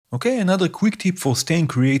Okay, another quick tip for staying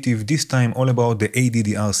creative, this time all about the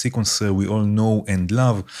ADDR sequencer we all know and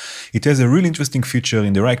love. It has a really interesting feature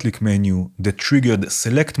in the right-click menu, the triggered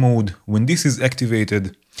select mode. When this is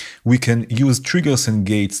activated, we can use triggers and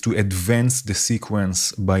gates to advance the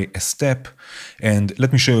sequence by a step. And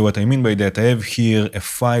let me show you what I mean by that. I have here a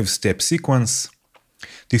 5-step sequence.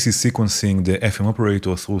 This is sequencing the FM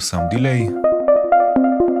operator through some delay.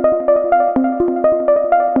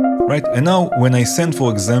 Right, and now when I send,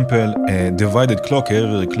 for example, a divided clock,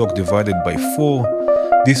 a clock divided by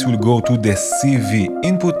 4, this will go to the CV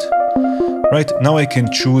input. Right, now I can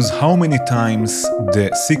choose how many times the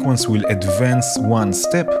sequence will advance one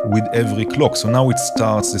step with every clock. So now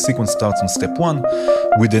the sequence starts on step 1.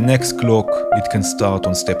 With the next clock, it can start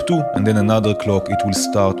on step 2, and then another clock, it will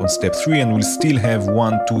start on step 3, and we'll still have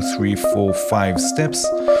 1, 2, 3, 4, 5 steps.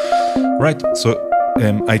 Right, so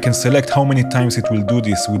I can select how many times it will do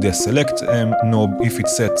this with the select knob if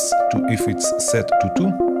it's set to 2.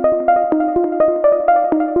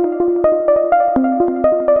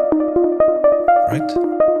 Right.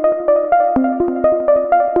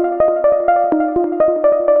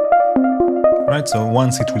 Right, so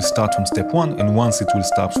once it will start from step 1, and once it will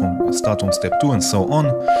start from step 2, and so on.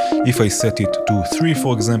 If I set it to 3,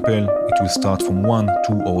 for example, it will start from 1,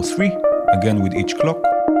 2, or 3, again with each clock.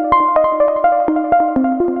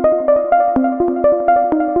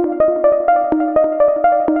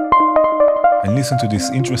 And listen to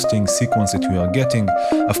this interesting sequence that we are getting.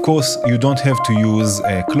 Of course, you don't have to use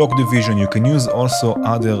a clock division, you can use also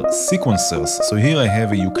other sequencers. So here I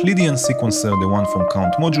have a Euclidean sequencer, the one from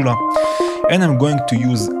Count Modular, and I'm going to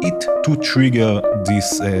use it to trigger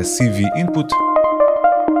this CV input.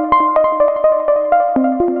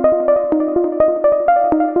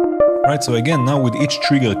 Right, so again, now with each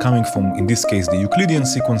trigger coming from, in this case, the Euclidean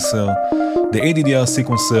sequencer, the ADDR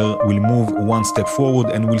sequencer will move one step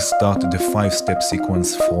forward and will start the 5-step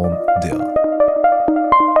sequence from there.